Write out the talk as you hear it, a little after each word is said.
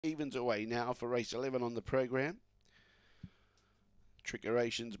Evens away now for race 11 on the program.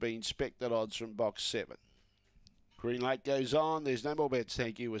 Trickeration's been spec'd at odds from box 7. Green light goes on. There's no more bets,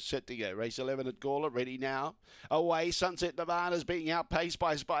 thank you. We're set to go. Race 11 at Gawler, ready now. Away, Sunset Nevada's being outpaced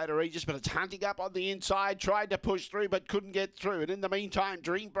by Spider Regis, but it's hunting up on the inside. Tried to push through, but couldn't get through. And in the meantime,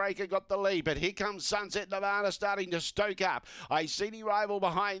 Dreambreaker got the lead. But here comes Sunset Nevada starting to stoke up. I see the rival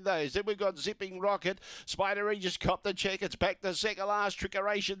behind those. Then we've got Zipping Rocket. Spider Regis copped the check. It's back to second last.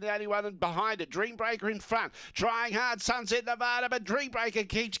 Trickeration, the only one, and behind it, Dreambreaker in front. Trying hard, Sunset Nevada, but Dreambreaker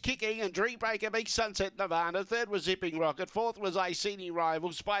keeps kicking, and Dreambreaker beats Sunset Nevada. Third was Zipping Rocket. Fourth was Iceni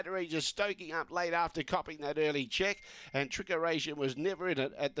Rival. Spider Regis stoking up late after copping that early check, and Trickeration was never in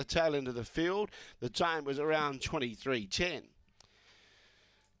it at the tail end of the field. The time was around 23:10.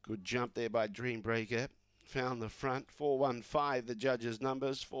 Good jump there by Dreambreaker. Found the front. 415, the judges'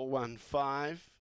 numbers. 415.